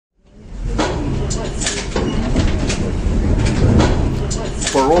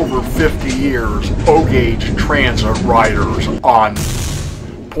over 50 years, O-gauge transit riders on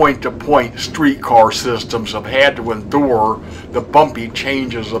point-to-point streetcar systems have had to endure the bumpy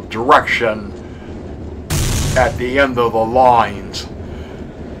changes of direction at the end of the lines.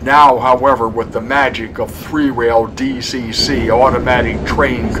 Now, however, with the magic of three-rail DCC automatic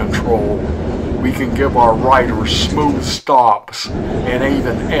train control, we can give our riders smooth stops and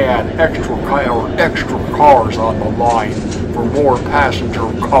even add extra cars on the line for more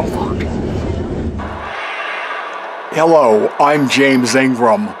passenger comfort. Hello, I'm James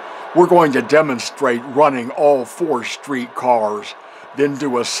Ingram. We're going to demonstrate running all 4 streetcars, then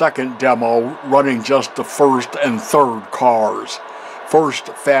do a second demo running just the first and third cars. First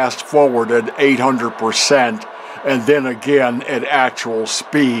fast-forwarded 800% and then again at actual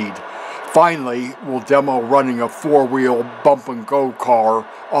speed. Finally, we'll demo running a 4-wheel bump-and-go car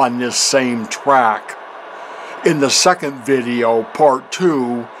on this same track. In the second video, part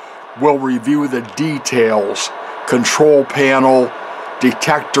 2, we'll review the details, control panel,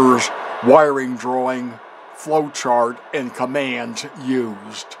 detectors, wiring drawing, flowchart, and commands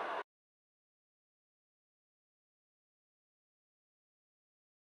used.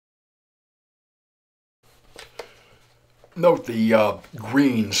 Note the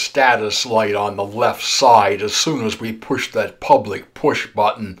green status light on the left side. As soon as we push that public push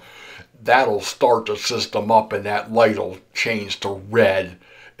button, that'll start the system up and that light will change to red,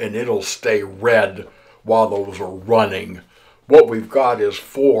 and it'll stay red while those are running. What we've got is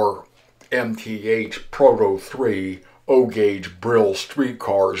 4 MTH Protosound-3 O-gauge Brill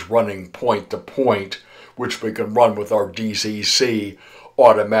Streetcars running point to point, which we can run with our DCC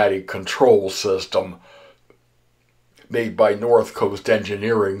automatic control system, made by North Coast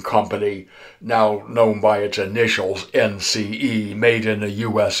Engineering Company, now known by its initials NCE, made in the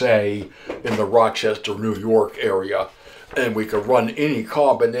USA in the Rochester, New York area. And we can run any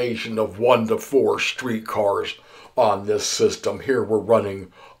combination of 1 to 4 streetcars on this system. Here we're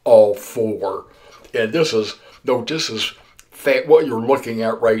running all 4. And this is, note this is, what you're looking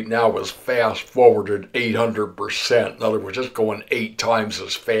at right now is fast-forwarded 800%. In other words, it's going 8 times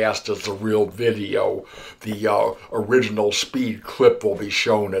as fast as the real video. The original speed clip will be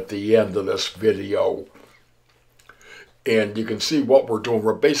shown at the end of this video. And you can see what we're doing.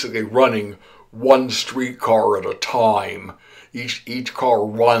 We're basically running 1 streetcar at a time. Each car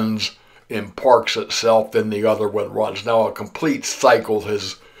runs and parks itself, then the other one runs. Now a complete cycle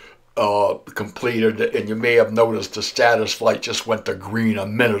has completed, and you may have noticed the status light just went to green a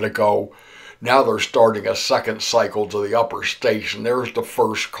minute ago. Now they're starting a second cycle to the upper station. There's the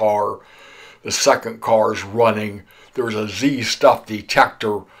first car. The second car is running. There's a Z-stuff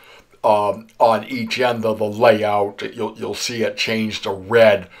detector on each end of the layout. You'll see it change to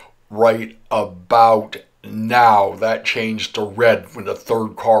red right about now. That changed to red when the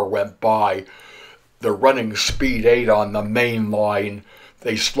third car went by. They're running speed 8 on the main line.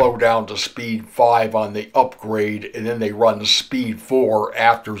 They slow down to speed 5 on the upgrade, and then they run speed 4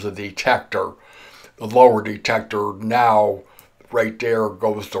 after the detector. The lower detector now, right there,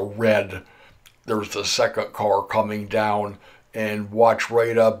 goes to red. There's the second car coming down, and watch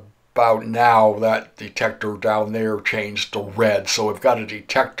right about now, that detector down there changed to red. So we've got a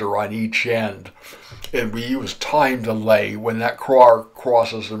detector on each end, and we use time delay. When that car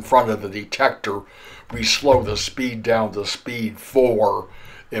crosses in front of the detector, we slow the speed down to speed 4,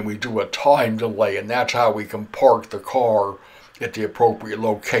 and we do a time delay, and that's how we can park the car at the appropriate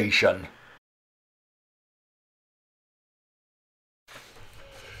location.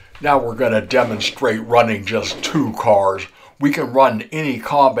 Now we're going to demonstrate running just 2 cars. We can run any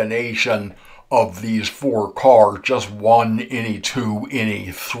combination of these 4 cars, just 1, any 2,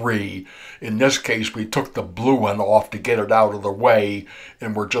 any 3. In this case, we took the blue one off to get it out of the way,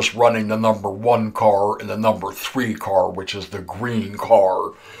 and we're just running the number 1 car and the number 3 car, which is the green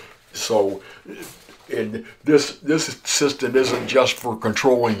car. So, and this system isn't just for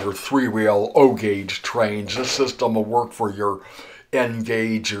controlling your 3-wheel O-gauge trains. This system will work for your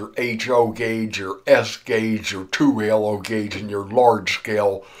N-gauge, your HO gauge, your S gauge, your 2-wheel O gauge, and your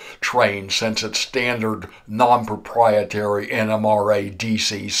large-scale train, since it's standard non-proprietary NMRA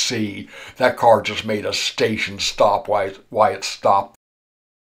DCC. That car just made a station stop why it stopped.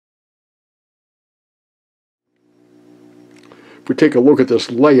 If we take a look at this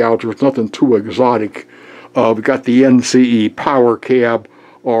layout, there's nothing too exotic. We've got the NCE power cab,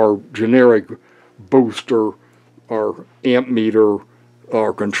 our generic booster, our amp meter,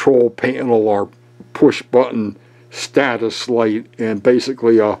 our control panel, our push button status light, and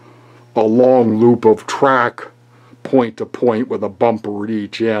basically a long loop of track point to point with a bumper at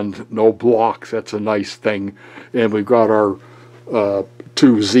each end. No blocks, that's a nice thing. And we've got our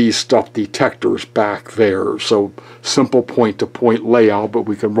two Z-stuff detectors back there. So simple point-to-point layout, but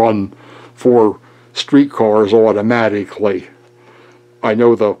we can run 4 streetcars automatically. I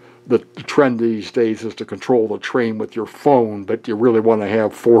know the trend these days is to control the train with your phone, but you really want to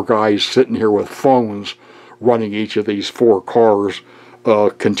have 4 guys sitting here with phones running each of these 4 cars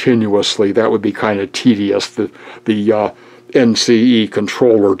continuously. That would be kind of tedious. The NCE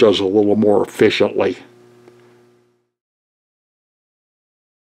controller does a little more efficiently.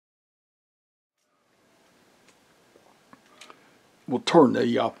 We'll turn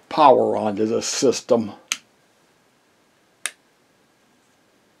the power on to this system.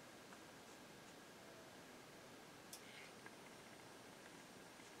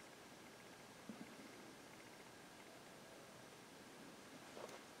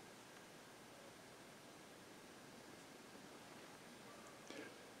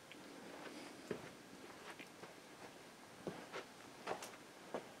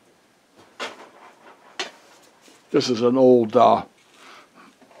 This is an old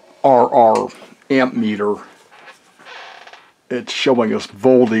RR amp meter. It's showing us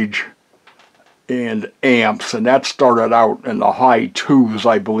voltage and amps, and that started out in the high 2s,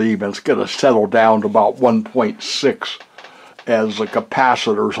 I believe, and it's going to settle down to about 1.6 as the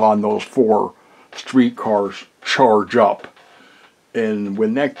capacitors on those 4 streetcars charge up. And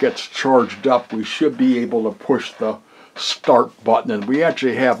when that gets charged up, we should be able to push the start button, and we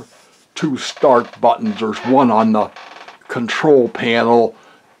actually have 2 start buttons. There's one on the control panel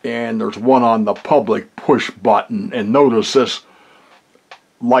and there's one on the public push button. And notice this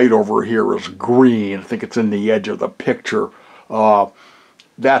light over here is green. I think it's in the edge of the picture.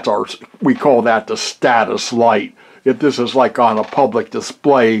 That's we call that the status light. If this is like on a public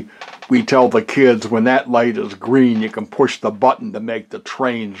display, we tell the kids when that light is green, you can push the button to make the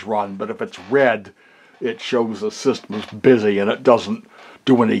trains run. But if it's red, it shows the system's busy and it doesn't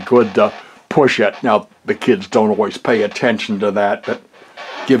do any good to push it. Now, the kids don't always pay attention to that, but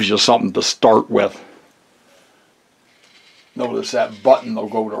gives you something to start with. Notice that button will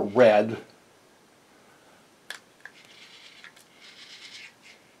go to red.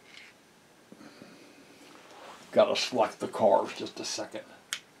 Got to select the cars just a second.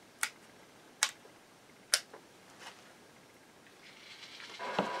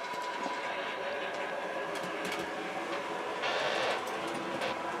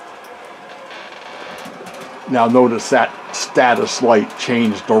 Now notice that status light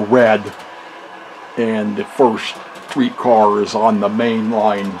changed to red, and the first streetcar is on the main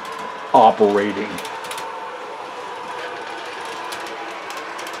line operating.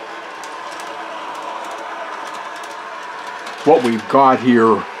 What we've got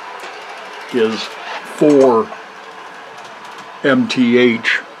here is 4 MTH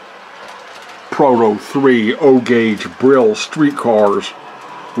Protosound-3 O-gauge Brill streetcars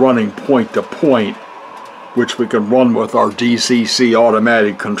running point to point, which we can run with our DCC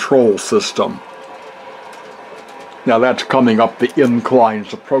automatic control system. Now that's coming up the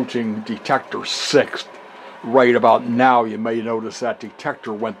inclines, approaching detector 6. Right about now you may notice that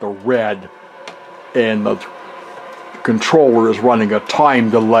detector went to red, and the controller is running a time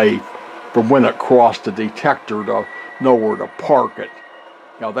delay from when it crossed the detector to know where to park it.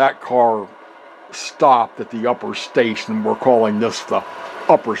 Now that car stopped at the upper station. We're calling this the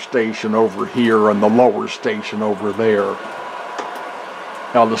upper station over here and the lower station over there.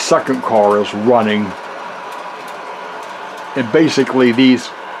 Now the second car is running, and basically these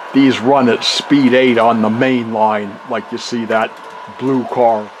run at speed 8 on the main line, like you see that blue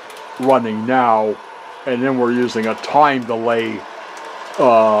car running now, and then we're using a time delay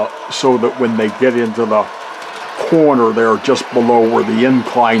so that when they get into the corner there just below where the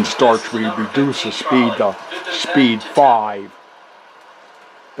incline starts, we reduce the speed to speed 5.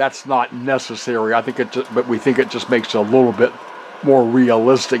 That's not necessary. I think but we think it just makes it a little bit more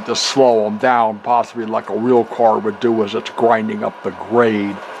realistic to slow them down, possibly like a real car would do as it's grinding up the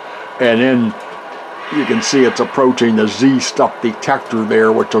grade. And then you can see it's approaching the Z-stuff detector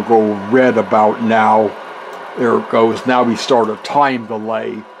there, which will go red about now. There it goes. Now we start a time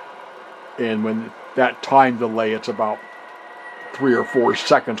delay, and when that time delay, it's about 3 or 4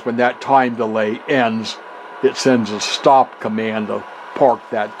 seconds. When that time delay ends, it sends a stop command to park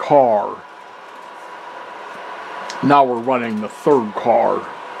that car. Now we're running the third car,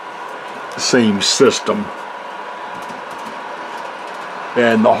 same system.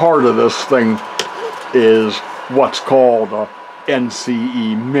 And the heart of this thing is what's called a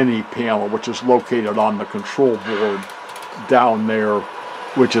NCE Mini-Panel, which is located on the control board down there,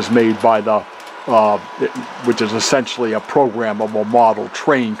 which is made by the which is essentially a programmable model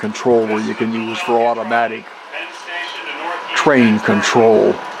train controller you can use for automatic train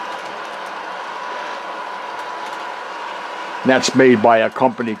control. And that's made by a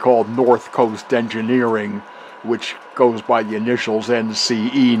company called North Coast Engineering, which goes by the initials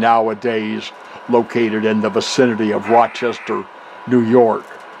NCE nowadays, located in the vicinity of Rochester, New York.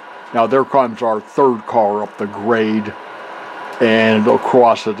 Now there comes our third car up the grade, and it'll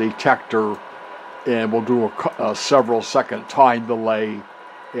cross a detector, and we'll do a several second time delay,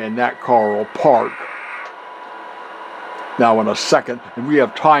 and that car will park. Now in a second, and we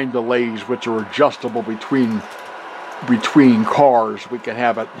have time delays which are adjustable between cars. We can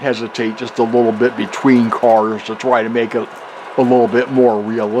have it hesitate just a little bit between cars to try to make it a little bit more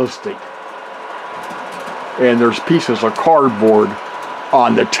realistic. And there's pieces of cardboard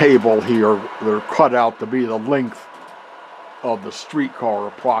on the table here that are cut out to be the length of the streetcar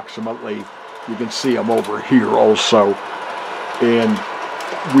approximately. You can see them over here also. And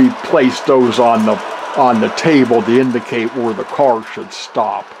we place those on the table to indicate where the car should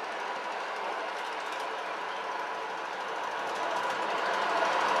stop.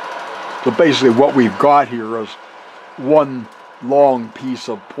 So basically what we've got here is one long piece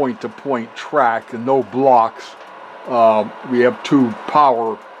of point-to-point track and no blocks. We have two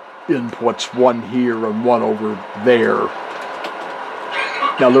power inputs, one here and one over there.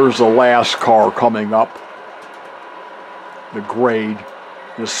 Now there's the last car coming up the grade.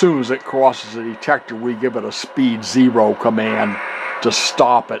 And as soon as it crosses the detector, we give it a speed 0 command to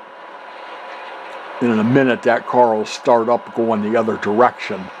stop it. And in a minute that car will start up going the other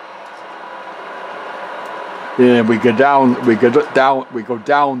direction. And we go down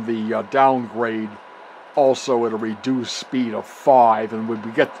the downgrade also at a reduced speed of 5, and when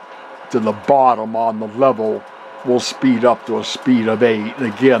we get to the bottom on the level, we'll speed up to a speed of 8.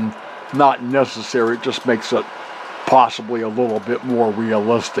 And again, not necessary, it just makes it possibly a little bit more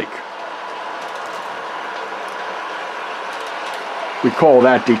realistic. We call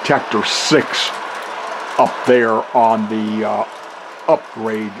that detector 6 up there on the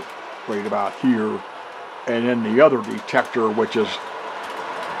upgrade right about here. And then the other detector, which is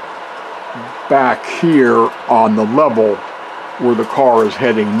back here on the level where the car is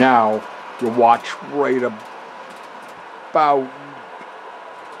heading now, you'll watch right about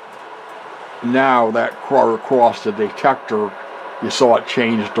now that car across the detector, you saw it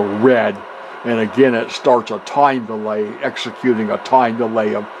change to red. And again, it starts a time delay, executing a time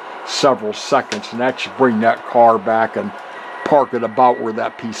delay of several seconds, and that should bring that car back and park it about where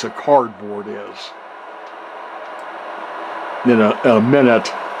that piece of cardboard is. In a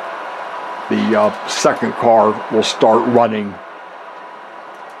minute, the second car will start running,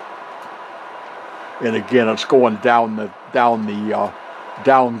 and again, it's going down the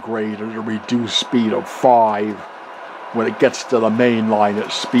downgrade at a reduced speed of 5. When it gets to the main line,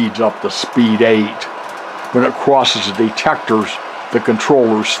 it speeds up to speed 8. When it crosses the detectors, the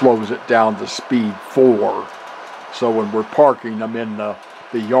controller slows it down to speed 4. So when we're parking them in the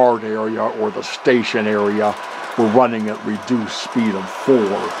yard area or the station area, we're running at reduced speed of 4.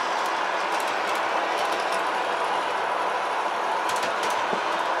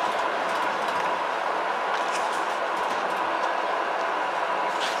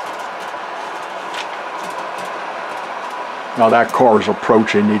 Now that car is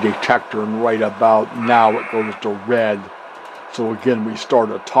approaching the detector, and right about now it goes to red. So again, we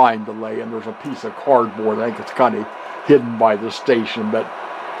start a time delay, and there's a piece of cardboard. I think it's kind of hidden by the station, but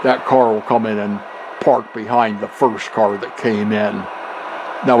that car will come in and park behind the first car that came in.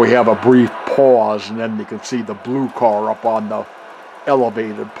 Now we have a brief pause, and then you can see the blue car up on the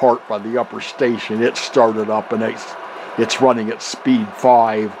elevated part by the upper station. It started up, and it's running at speed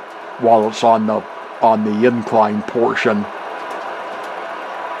 5 while it's on the incline portion.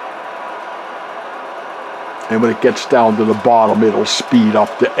 And when it gets down to the bottom, it'll speed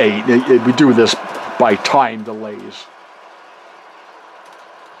up to 8. We do this by time delays.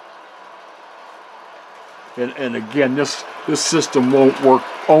 And again, this system won't work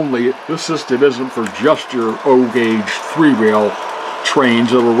only. This system isn't for just your O gauge 3-rail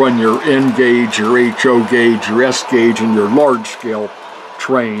trains. It'll run your N gauge, your HO gauge, your S gauge, and your large scale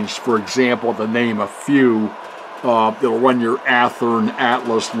trains. For example, to name a few, it'll run your Athearn,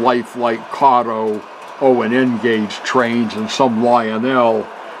 Atlas, Lifelike, Cotto, O and N gauge trains, and some Lionel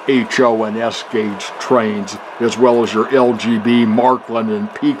HO and S gauge trains, as well as your LGB, Markland, and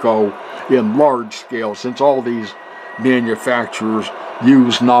Pico in large scale, since all these manufacturers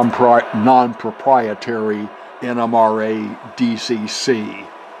use non-proprietary NMRA DCC.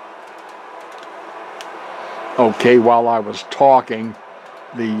 Okay, while I was talking,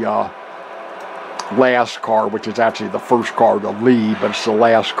 the last car, which is actually the first car to leave, but it's the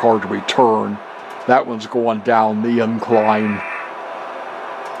last car to return, That one's going down the incline.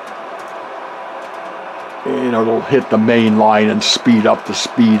 And it'll hit the main line and speed up to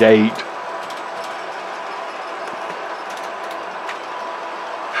speed 8.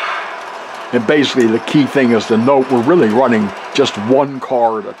 And basically the key thing is to note we're really running just one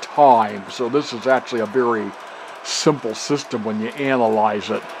car at a time. So this is actually a very simple system when you analyze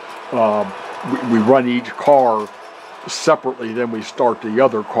it. We run each car separately, then we start the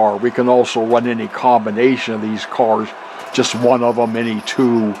other car. We can also run any combination of these cars, just one of them, any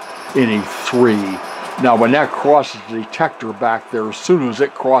 2, any 3. Now when that crosses the detector back there, as soon as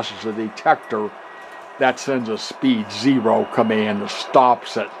it crosses the detector, that sends a speed 0 command that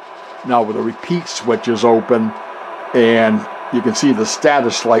stops it. Now with the repeat switch is open, and you can see the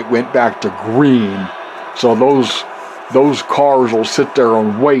status light went back to green. So those cars will sit there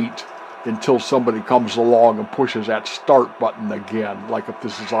and wait until somebody comes along and pushes that start button again, like if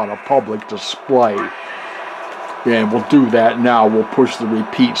this is on a public display. And we'll do that now. We'll push the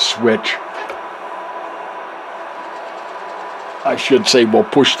repeat switch. I should say we'll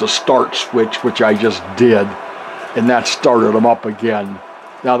push the start switch, which I just did, and that started them up again.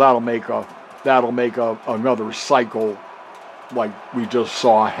 Now that'll make another cycle like we just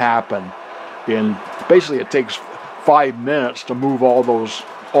saw happen. And basically it takes 5 minutes to move all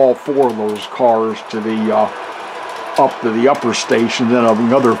 4 of those cars to the up to the upper station, then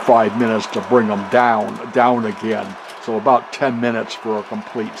another 5 minutes to bring them down again. So about 10 minutes for a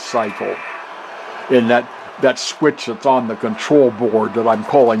complete cycle. And that switch that's on the control board that I'm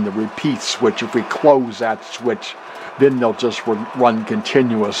calling the repeat switch, if we close that switch, then they'll just run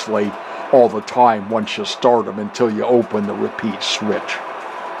continuously all the time once you start them until you open the repeat switch.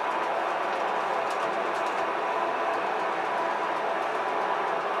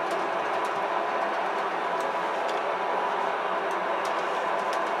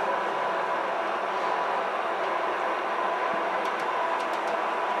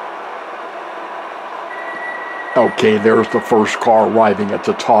 Okay, there's the first car arriving at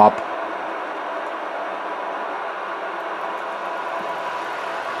the top.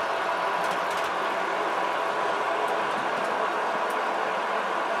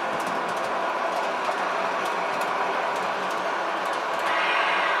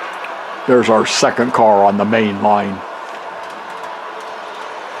 There's our second car on the main line.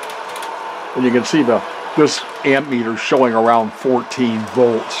 And you can see this amp meter showing around 14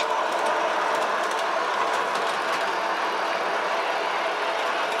 volts.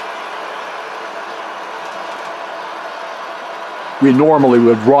 We normally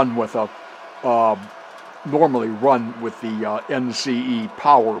would run with the NCE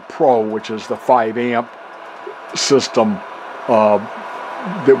Power Pro, which is the 5 amp system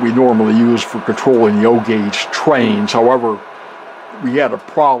that we normally use for controlling the O-gauge trains. However, we had a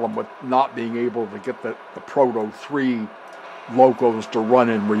problem with not being able to get the Proto 3 locos to run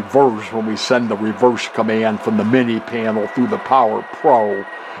in reverse when we send the reverse command from the Mini-Panel through the Power Pro.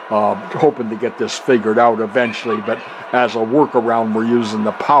 Hoping to get this figured out eventually, but as a workaround we're using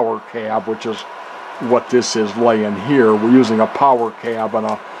the power cab, which is what this is laying here. We're using a power cab and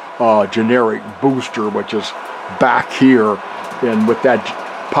a generic booster, which is back here, and with that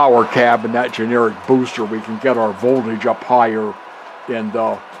power cab and that generic booster we can get our voltage up higher and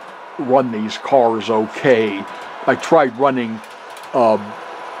run these cars okay. I tried running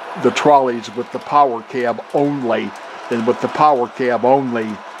the trolleys with the power cab only, and with the power cab only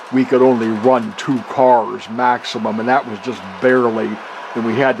we could only run 2 cars maximum, and that was just barely, and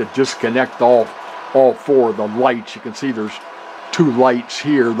we had to disconnect all 4 of the lights. You can see there's 2 lights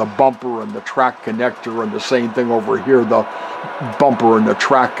here, the bumper and the track connector, and the same thing over here, the bumper and the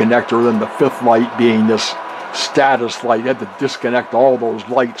track connector, then the 5th light being this status light. I had to disconnect all those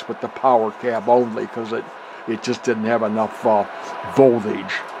lights with the power cab only because it just didn't have enough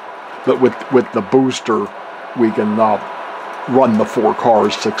voltage. But with the booster we can run the 4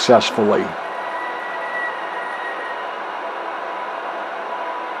 cars successfully.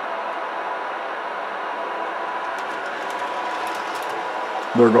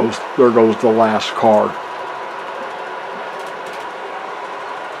 There goes the last car.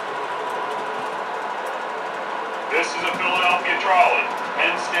 This is a Philadelphia trolley,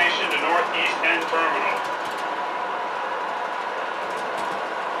 Penn Station to Northeast Penn Terminal.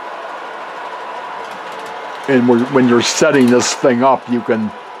 And when you're setting this thing up, you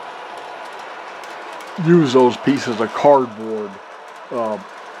can use those pieces of cardboard,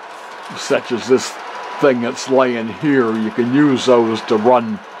 such as this thing that's laying here. You can use those to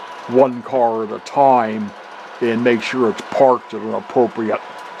run 1 car at a time and make sure it's parked at an appropriate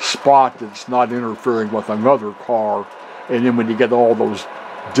spot that's not interfering with another car. And then when you get all those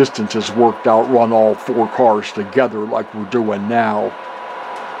distances worked out, run all 4 cars together like we're doing now.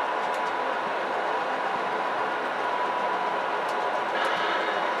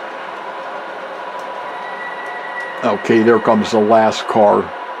 Okay, there comes the last car.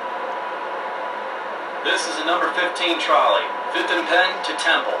 This is a number 15 trolley, 5th and Penn to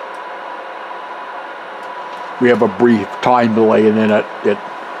Temple. We have a brief time delay and then it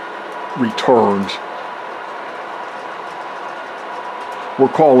returns. We're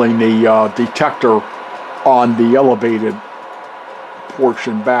calling the detector on the elevated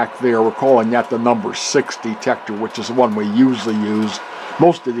portion back there, we're calling that the number 6 detector, which is the one we usually use.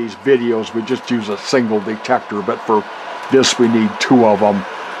 Most of these videos we just use a single detector, but for this we need 2 of them.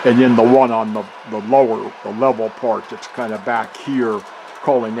 And then the one on the level part that's kind of back here,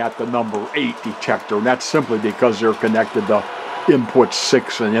 calling that the number 8 detector. And that's simply because they're connected to input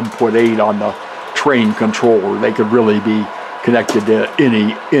 6 and input 8 on the train controller. They could really be connected to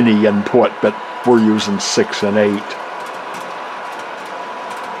any input, but we're using 6 and 8.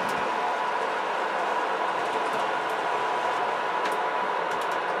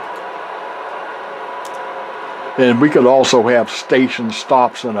 And we could also have station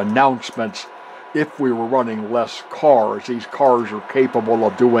stops and announcements if we were running less cars. These cars are capable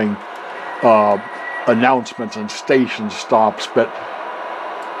of doing announcements and station stops, but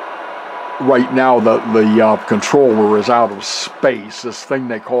right now the controller is out of space. This thing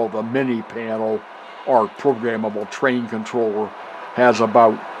they call the Mini-Panel, our programmable train controller, has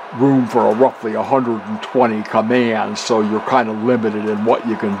about room for roughly 120 commands, so you're kind of limited in what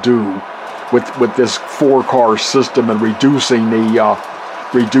you can do. With this 4-car system and reducing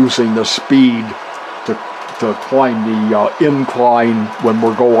the speed to climb the incline when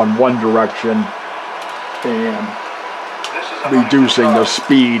we're going one direction, and reducing the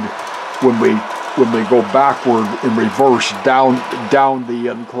speed when we go backward in reverse down the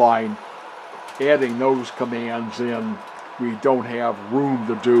incline. Adding those commands in, we don't have room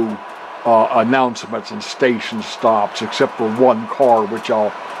to do announcements and station stops, except for 1 car, which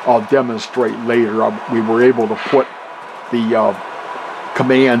I'll demonstrate later. We were able to put the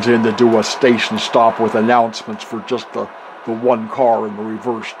commands in to do a station stop with announcements for just the 1 car in the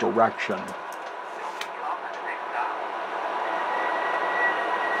reverse direction.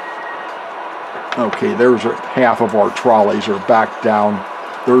 Okay, there's half of our trolleys are back down.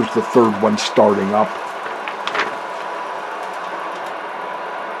 There's the 3rd one starting up.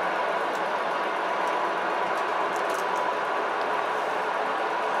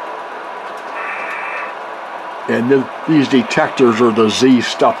 And these detectors are the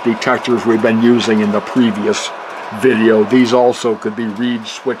Z-stuff detectors we've been using in the previous video. These also could be reed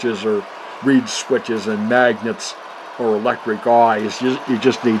switches and magnets or electric eyes. You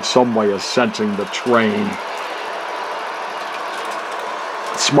just need some way of sensing the train.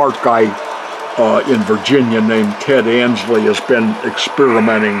 A smart guy in Virginia named Ted Ansley has been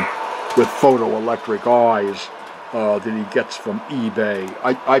experimenting with photoelectric eyes that he gets from eBay.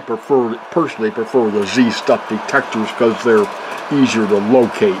 I personally prefer the Z-stuff detectors because they're easier to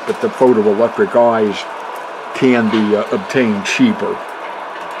locate, but the photoelectric eyes can be obtained cheaper.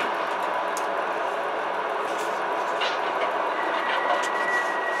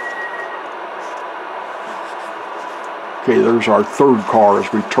 Okay, there's our 3rd car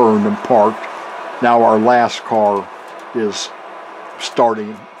as we turned and parked. Now our last car is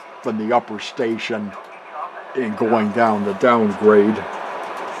starting from the upper station and going down the downgrade.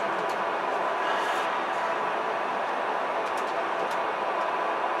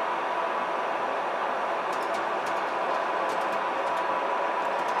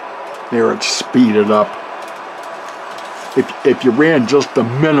 There, it's speeded up. If you ran just the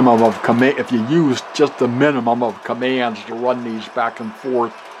minimum of if you used just the minimum of commands to run these back and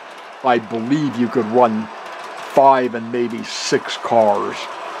forth, I believe you could run 5 and maybe 6 cars.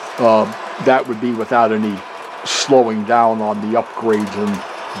 That would be without any slowing down on the upgrades and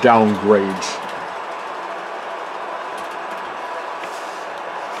downgrades.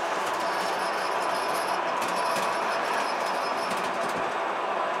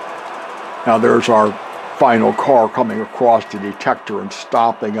 Now there's our final car coming across the detector and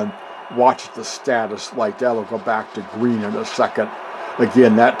stopping, and watch the status light. That'll go back to green in a second.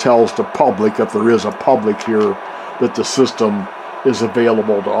 Again, that tells the public, if there is a public here, that the system is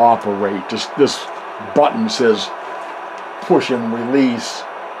available to operate. This button says push and release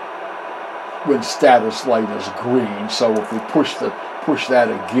when status light is green. So if we push that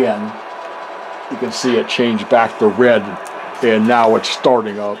again, you can see it change back to red, and now it's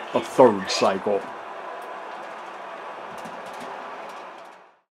starting a 3rd cycle.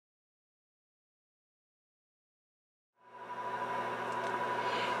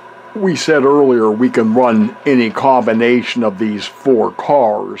 we said earlier we can run any combination of these 4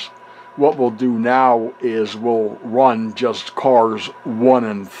 cars. What we'll do now is we'll run just cars 1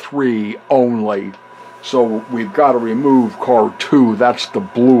 and 3 only. So we've got to remove car 2, that's the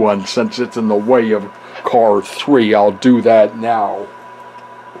blue one, since it's in the way of car 3. I'll do that now.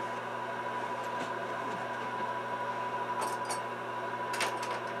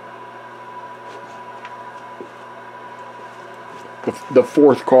 The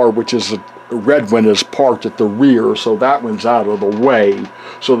 4th car, which is a red one, is parked at the rear, so that one's out of the way.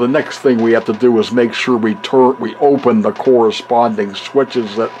 So the next thing we have to do is make sure we open the corresponding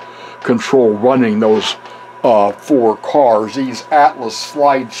switches that control running those 4 cars. These Atlas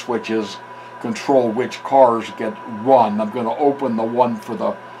slide switches control which cars get run. I'm going to open the one for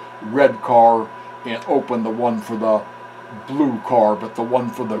the red car and open the one for the blue car, but the one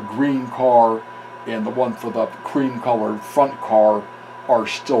for the green car and the one for the cream-colored front car are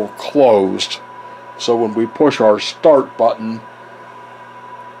still closed. So when we push our start button,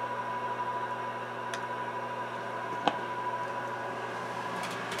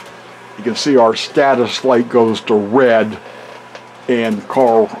 you can see our status light goes to red and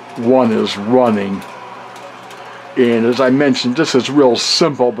car 1 is running. And as I mentioned, this is real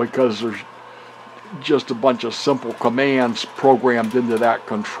simple because there's just a bunch of simple commands programmed into that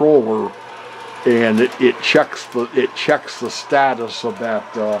controller, and it checks the status of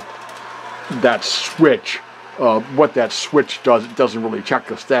that switch. What that switch does, it doesn't really check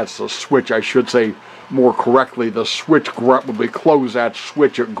the status of the switch. I should say more correctly, the switch, when we close that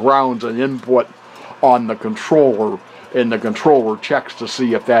switch, it grounds an input on the controller, and the controller checks to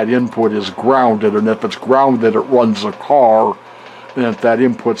see if that input is grounded, and if it's grounded, it runs a car, and if that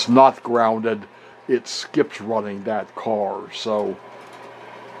input's not grounded, it skips running that car. So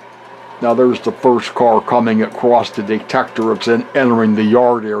now there's the first car coming across the detector. It's entering the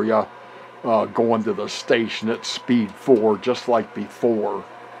yard area, going to the station at speed 4, just like before.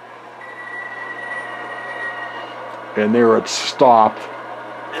 And there it's stopped.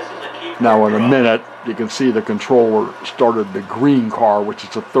 Now in a minute, you can see the controller started the green car, which is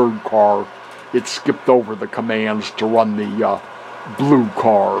the 3rd car. It skipped over the commands to run the blue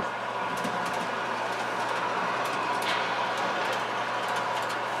car.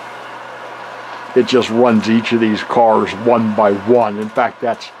 It just runs each of these cars one by one. In fact,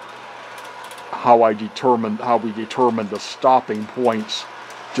 that's how we determine the stopping points,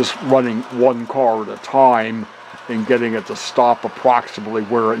 just running one car at a time and getting it to stop approximately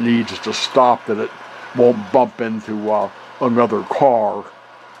where it needs to stop, that it won't bump into another car.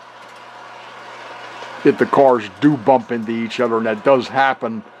 If the cars do bump into each other, and that does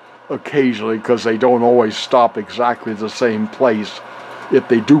happen occasionally because they don't always stop exactly the same place, if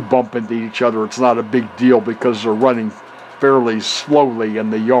they do bump into each other, it's not a big deal because they're running fairly slowly in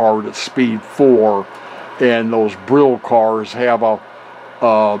the yard at speed 4, and those Brill cars have a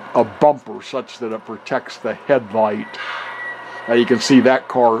bumper such that it protects the headlight. Now you can see that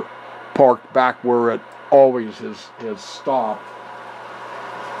car parked back where it always has stopped,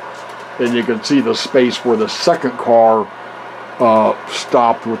 and you can see the space where the second car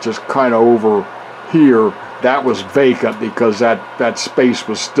stopped, which is kind of over here. That was vacant because that space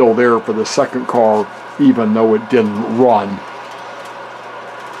was still there for the second car, even though it didn't run.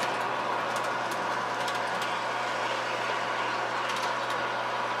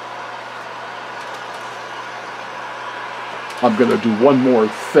 I'm going to do one more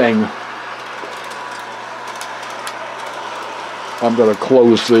thing. I'm going to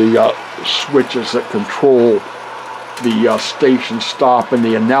close the switches that control the station stop and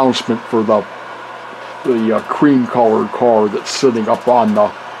the announcement for the cream-colored car that's sitting up on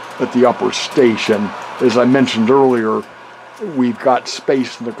at the upper station. As I mentioned earlier, we've got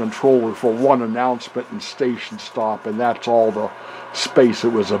space in the controller for one announcement and station stop, and that's all the space that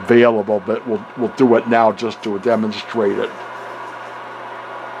was available, but we'll do it now just to demonstrate it.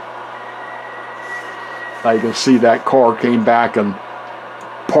 Now you can see that car came back and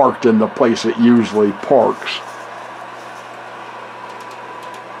parked in the place it usually parks.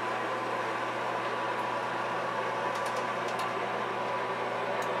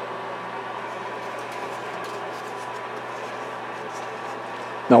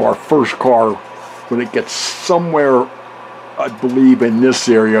 Now our first car, when it gets somewhere, I believe in this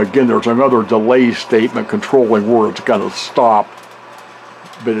area, again there's another delay statement controlling where it's going to stop,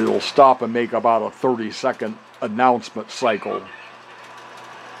 but it'll stop and make about a 30-second announcement cycle.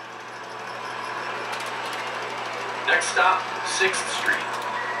 Next stop, 6th Street.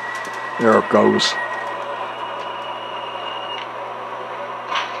 There it goes.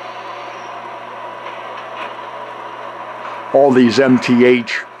 All these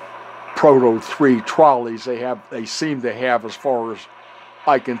MTH Proto-3 trolleys, they seem to have, as far as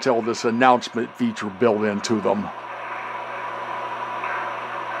I can tell, this announcement feature built into them.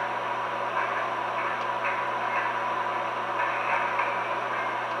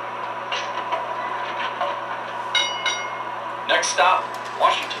 Next stop,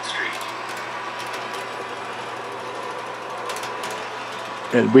 Washington Street.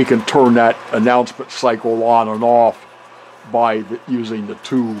 And we can turn that announcement cycle on and off by using the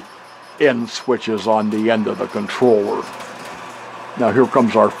two end switches on the end of the controller. Now here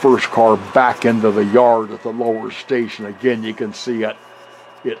comes our first car back into the yard at the lower station. Again, you can see it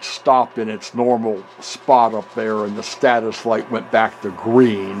stopped in its normal spot up there, and the status light went back to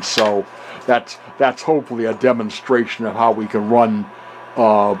green. So that's hopefully a demonstration of how we can run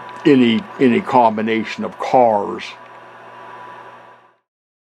any combination of cars.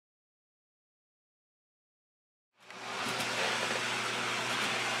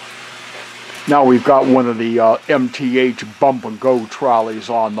 Now we've got one of the MTH bump and go trolleys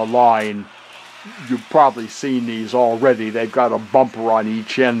on the line. You've probably seen these already. They've got a bumper on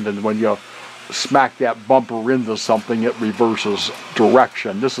each end, and when you smack that bumper into something, it reverses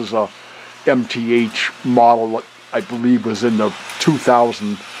direction. This is a MTH model that I believe was in the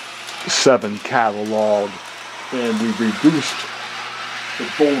 2007 catalog, and we reduced the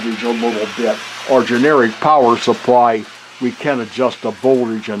voltage a little bit. Our generic power supply, we can adjust the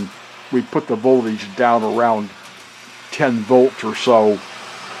voltage, and we put the voltage down around 10 volts or so.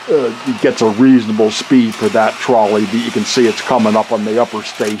 It gets a reasonable speed for that trolley. You can see it's coming up on the upper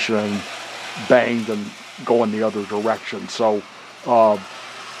station and banged and going the other direction. So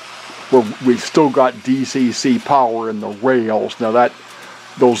we've still got DCC power in the rails. Now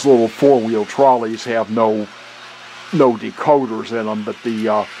those little four-wheel trolleys have no decoders in them, but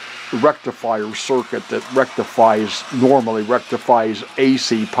the rectifier circuit that normally rectifies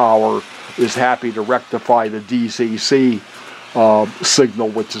AC power is happy to rectify the DCC signal,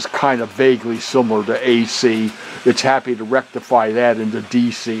 which is kind of vaguely similar to AC. It's happy to rectify that into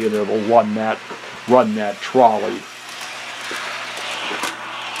DC, and it'll run that trolley.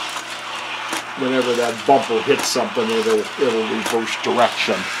 Whenever that bumper hits something, it'll reverse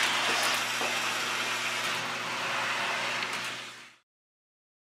direction.